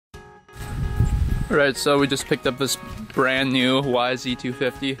Right, so we just picked up this brand new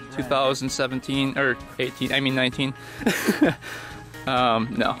YZ250, 2017, or 18, I mean 19.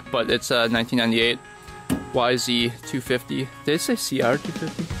 No, but it's a 1998 YZ250. Did it say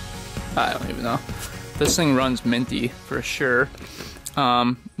CR250? I don't even know. This thing runs minty for sure.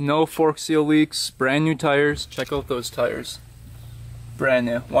 No fork seal leaks, brand new tires. Check out those tires. Brand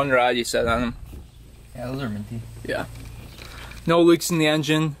new. One rod you said on them. Yeah, those are minty. Yeah. No leaks in the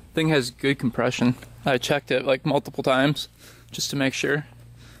engine. Thing has good compression. I checked it like multiple times just to make sure.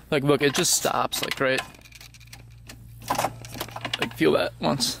 Like look, it just stops like right. Like feel that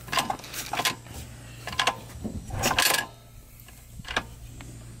once.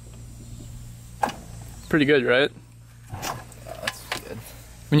 Pretty good, right? Yeah, that's good.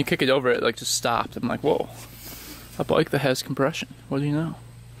 When you kick it over, it like just stopped. I'm like, whoa, a bike that has compression. What do you know?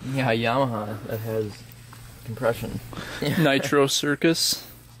 Yeah, Yamaha that has compression. Nitro Circus.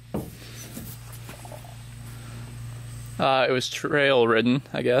 It was trail ridden,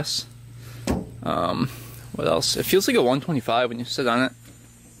 I guess. What else? It feels like a 125 when you sit on it.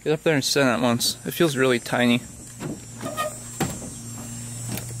 Get up there and sit on it once. It feels really tiny.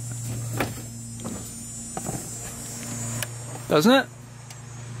 Doesn't it?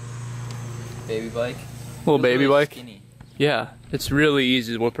 Baby bike. Little baby really bike. Skinny. Yeah, it's really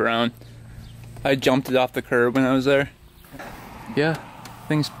easy to whip around. I jumped it off the curb when I was there. Yeah,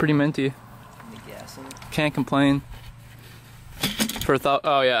 thing's pretty minty. Can't complain. For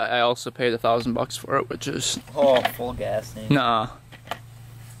oh yeah, I also paid $1,000 for it, which is full gas thing. Nah.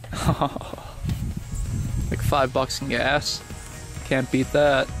 Like $5 in gas. Can't beat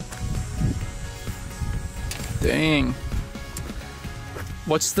that. Dang.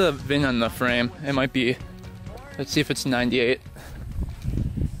 What's the VIN on the frame? It might be. Let's see if it's 98.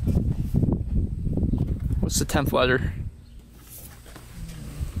 What's the 10th letter?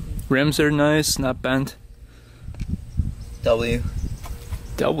 Rims are nice, not bent. W.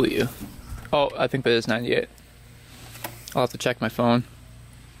 W. Oh, I think that is 98. I'll have to check my phone.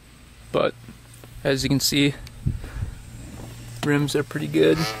 But as you can see, rims are pretty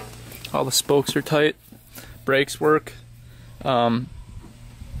good. All the spokes are tight. Brakes work.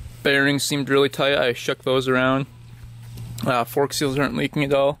 Bearings seemed really tight. I shook those around. Fork seals aren't leaking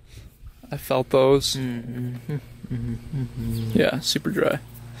at all. I felt those. Yeah, super dry.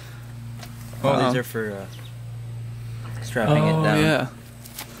 Oh, these are for strapping it down. Yeah.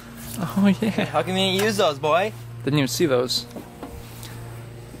 Oh yeah. How come you didn't use those, boy? Didn't even see those.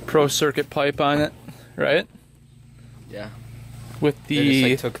 Pro circuit pipe on it, right? Yeah. With the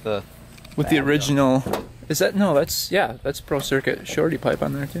they just, like, took the with the original. Is that no? That's yeah. That's pro circuit shorty pipe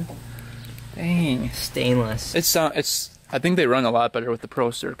on there too. Dang. Stainless. It's I think they run a lot better with the pro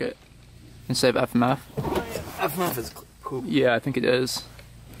circuit instead of FMF. FMF is cool. Yeah, I think it is.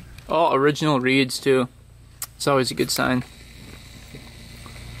 Oh, original reeds too. It's always a good sign.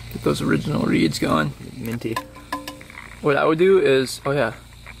 Get those original reeds going. Minty. What I would do is, oh yeah,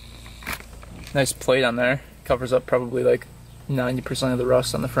 nice plate on there. Covers up probably like 90% of the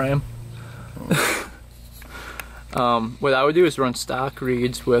rust on the frame. What I would do is run stock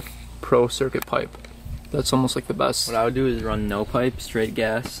reeds with pro circuit pipe. That's almost like the best. What I would do is run no pipe, straight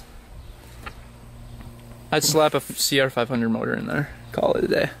gas. I'd slap a CR500 motor in there. Call it a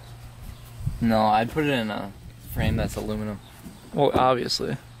day. No, I'd put it in a frame that's aluminum. Well,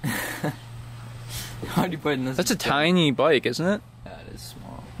 obviously. How do you put it in this? That's a tiny bike, isn't it? Yeah, it is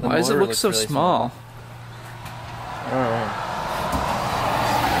small. Why does it look so really small? I don't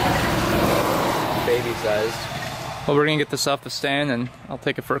know. Baby sized. Well, we're gonna get this off the stand and I'll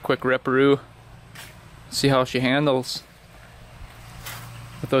take it for a quick ripperoo. See how she handles.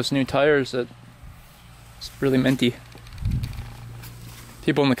 With those new tires, it's really minty.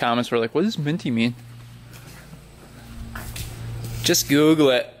 People in the comments were like, what does minty mean? Just Google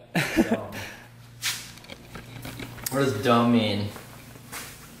it. What does dumb mean?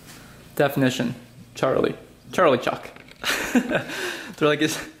 Definition. Charlie. Charlie Chuck. They're like,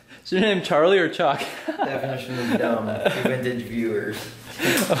 is your name Charlie or Chuck? Definition of dumb. Vintage viewers.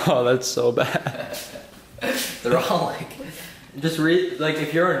 Oh, that's so bad. They're all like, just read, like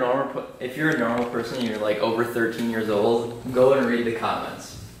if you're a normal person and you're like over 13 years old, go and read the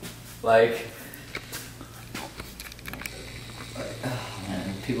comments. Like oh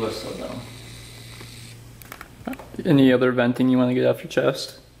man, people are so dumb. Any other venting you want to get off your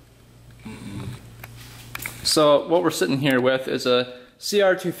chest? So what we're sitting here with is a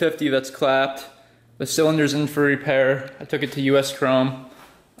CR250 that's clapped. The cylinder's in for repair. I took it to US Chrome.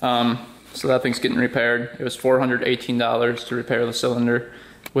 So that thing's getting repaired. It was $418 to repair the cylinder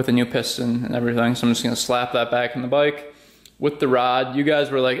with a new piston and everything. So I'm just gonna slap that back in the bike with the rod. You guys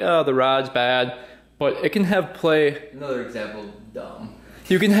were like, oh, the rod's bad. but it can have play. Another example of dumb.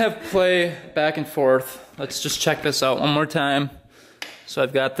 You can have play back and forth. Let's just check this out one more time. So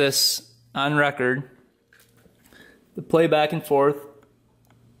I've got this on record. The play back and forth,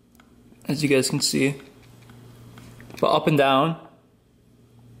 as you guys can see. But up and down,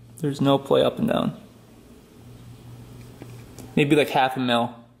 there's no play up and down. Maybe like half a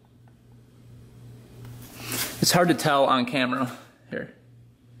mil. It's hard to tell on camera. Here.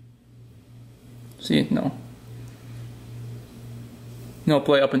 See? No. No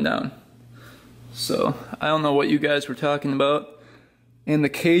play up and down. So, I don't know what you guys were talking about. And the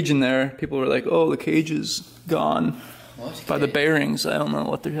cage in there, people were like, oh, the cage is gone. What by cage? The bearings. I don't know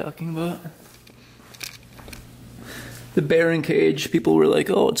what they're talking about. The bearing cage, people were like,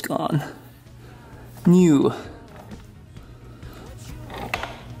 oh, it's gone. New.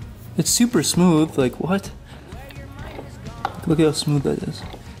 It's super smooth, like what? Look at how smooth that is.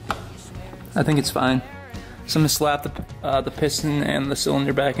 I think it's fine. So I'm gonna slap the piston and the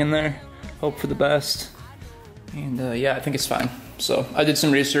cylinder back in there. Hope for the best. And yeah, I think it's fine. So I did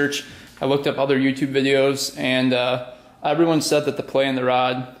some research. I looked up other YouTube videos, and everyone said that the play in the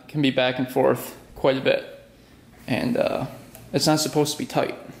rod can be back and forth quite a bit. And it's not supposed to be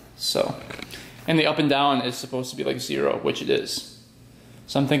tight. So, and the up and down is supposed to be like 0, which it is.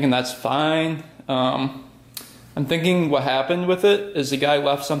 So I'm thinking that's fine. I'm thinking what happened with it is the guy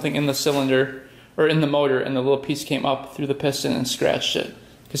left something in the cylinder or in the motor, and the little piece came up through the piston and scratched it,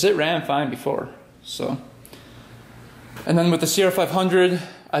 because it ran fine before. So, and then with the CR500,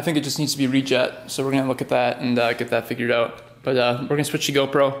 I think it just needs to be rejet. So we're gonna look at that and get that figured out. But we're gonna switch to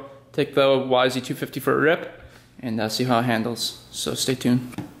GoPro, take the YZ250 for a rip, and see how it handles. So stay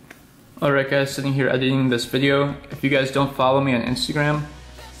tuned. Alright guys, sitting here editing this video. If you guys don't follow me on Instagram,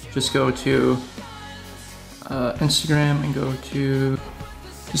 just go to Instagram and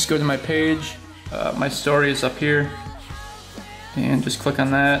just go to my page. My story is up here, and just click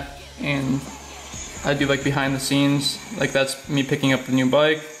on that, and I do like behind the scenes, like that's me picking up the new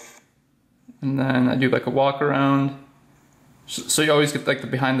bike, and then I do like a walk around, so you always get like the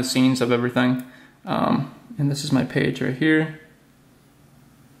behind the scenes of everything. And this is my page right here,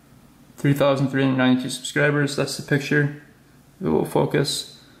 3,392 subscribers. That's the picture. It will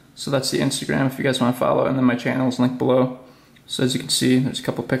focus. So that's the Instagram if you guys want to follow, and then my channel is linked below. So as you can see, there's a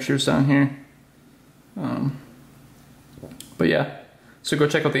couple pictures down here. But yeah, so go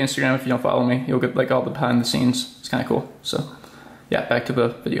check out the Instagram if you don't follow me. You'll get like all the behind the scenes. It's kind of cool. So yeah, back to the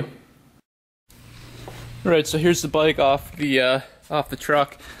video. Alright, so here's the bike off the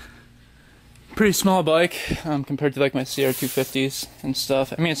truck. Pretty small bike compared to like my CR250s and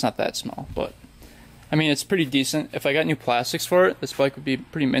stuff. I mean, it's not that small, but I mean, it's pretty decent. If I got new plastics for it, this bike would be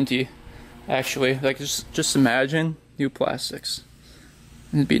pretty minty, actually. Like, just imagine new plastics.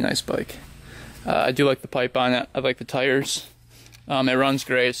 It'd be a nice bike. I do like the pipe on it. I like the tires. It runs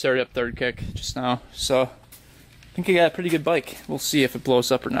great. It started up third kick just now, so I think I got a pretty good bike. We'll see if it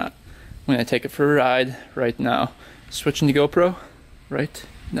blows up or not when I take it for a ride right now. Switching to GoPro right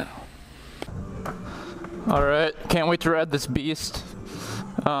now. Alright, can't wait to ride this beast.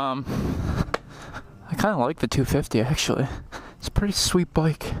 I kind of like the 250 actually. It's a pretty sweet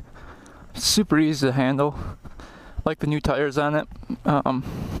bike. It's super easy to handle. Like the new tires on it.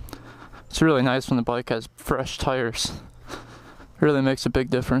 It's really nice when the bike has fresh tires. It really makes a big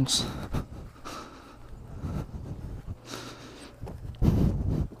difference.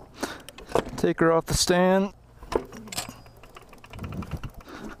 Take her off the stand.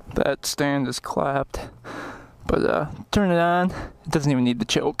 That stand is clapped. But turn it on. It doesn't even need the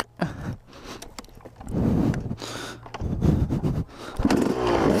choke.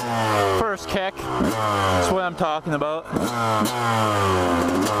 First kick. That's what I'm talking about.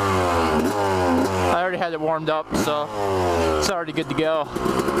 I already had it warmed up, so it's already good to go.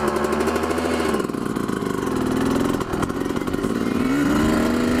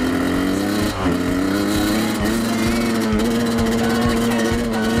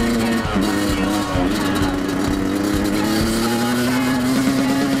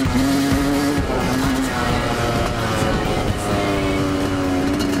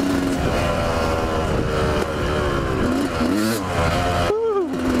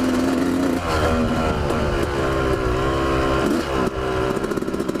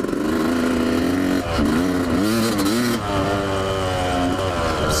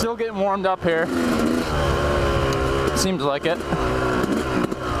 Still getting warmed up here. Seems like it.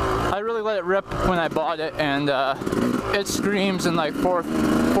 I really let it rip when I bought it, and it screams in like fourth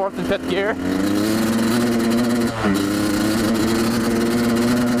and fifth gear.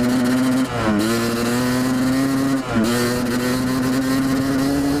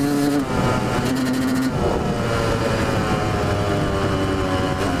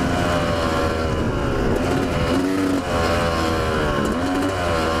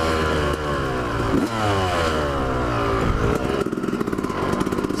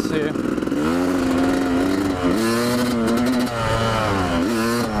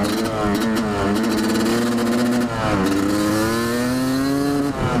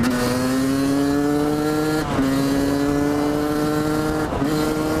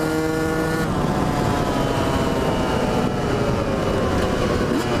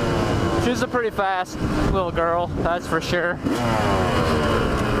 is a pretty fast little girl, that's for sure.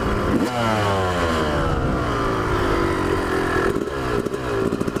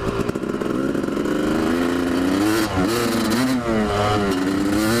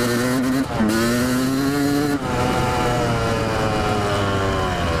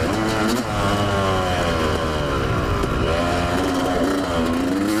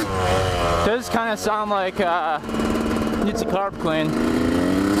 Does kind of sound like needs a carb clean,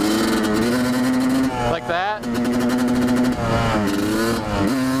 like that,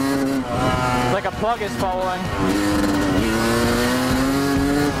 like a plug is falling.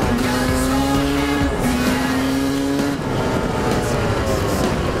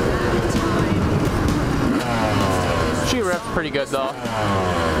 She rips pretty good though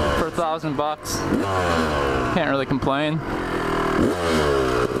for $1,000. Can't really complain.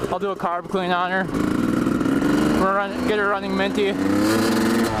 I'll do a carb clean on her. Get her running minty.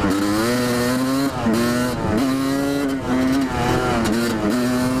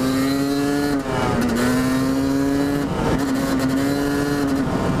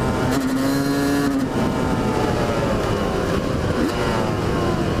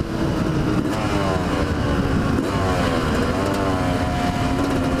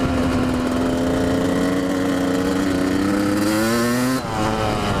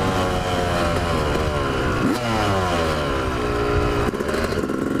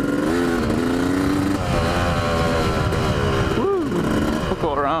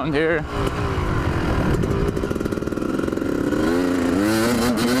 Around here.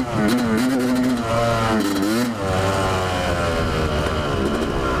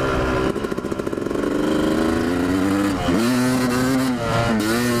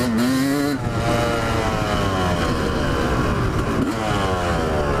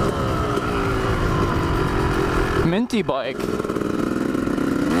 Minty bike.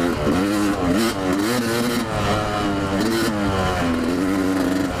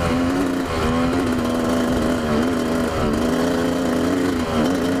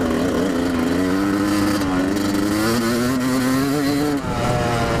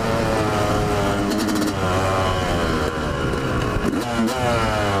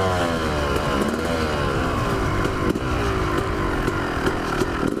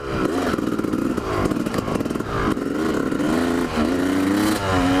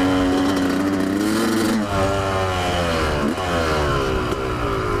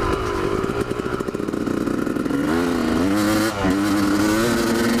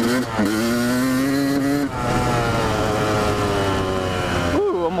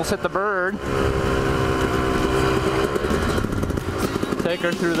 Almost hit the bird. Take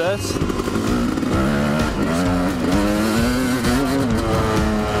her through this.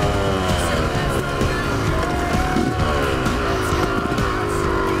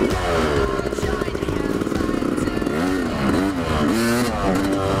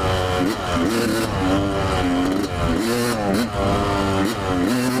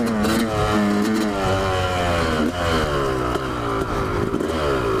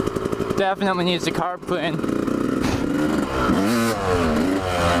 Definitely needs a carb clean.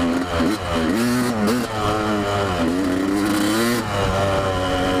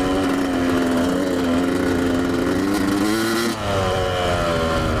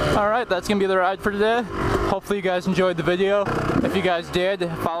 Alright, that's gonna be the ride for today. Hopefully you guys enjoyed the video. If you guys did,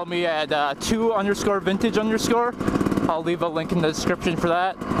 follow me at 2_vintage_. I'll leave a link in the description for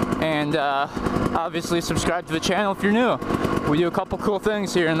that. And obviously subscribe to the channel if you're new. We do a couple cool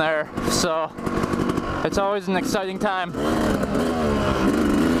things here and there, so it's always an exciting time.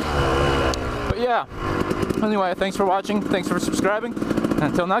 But yeah, anyway, thanks for watching, thanks for subscribing, and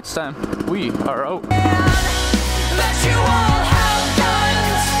until next time, we are out.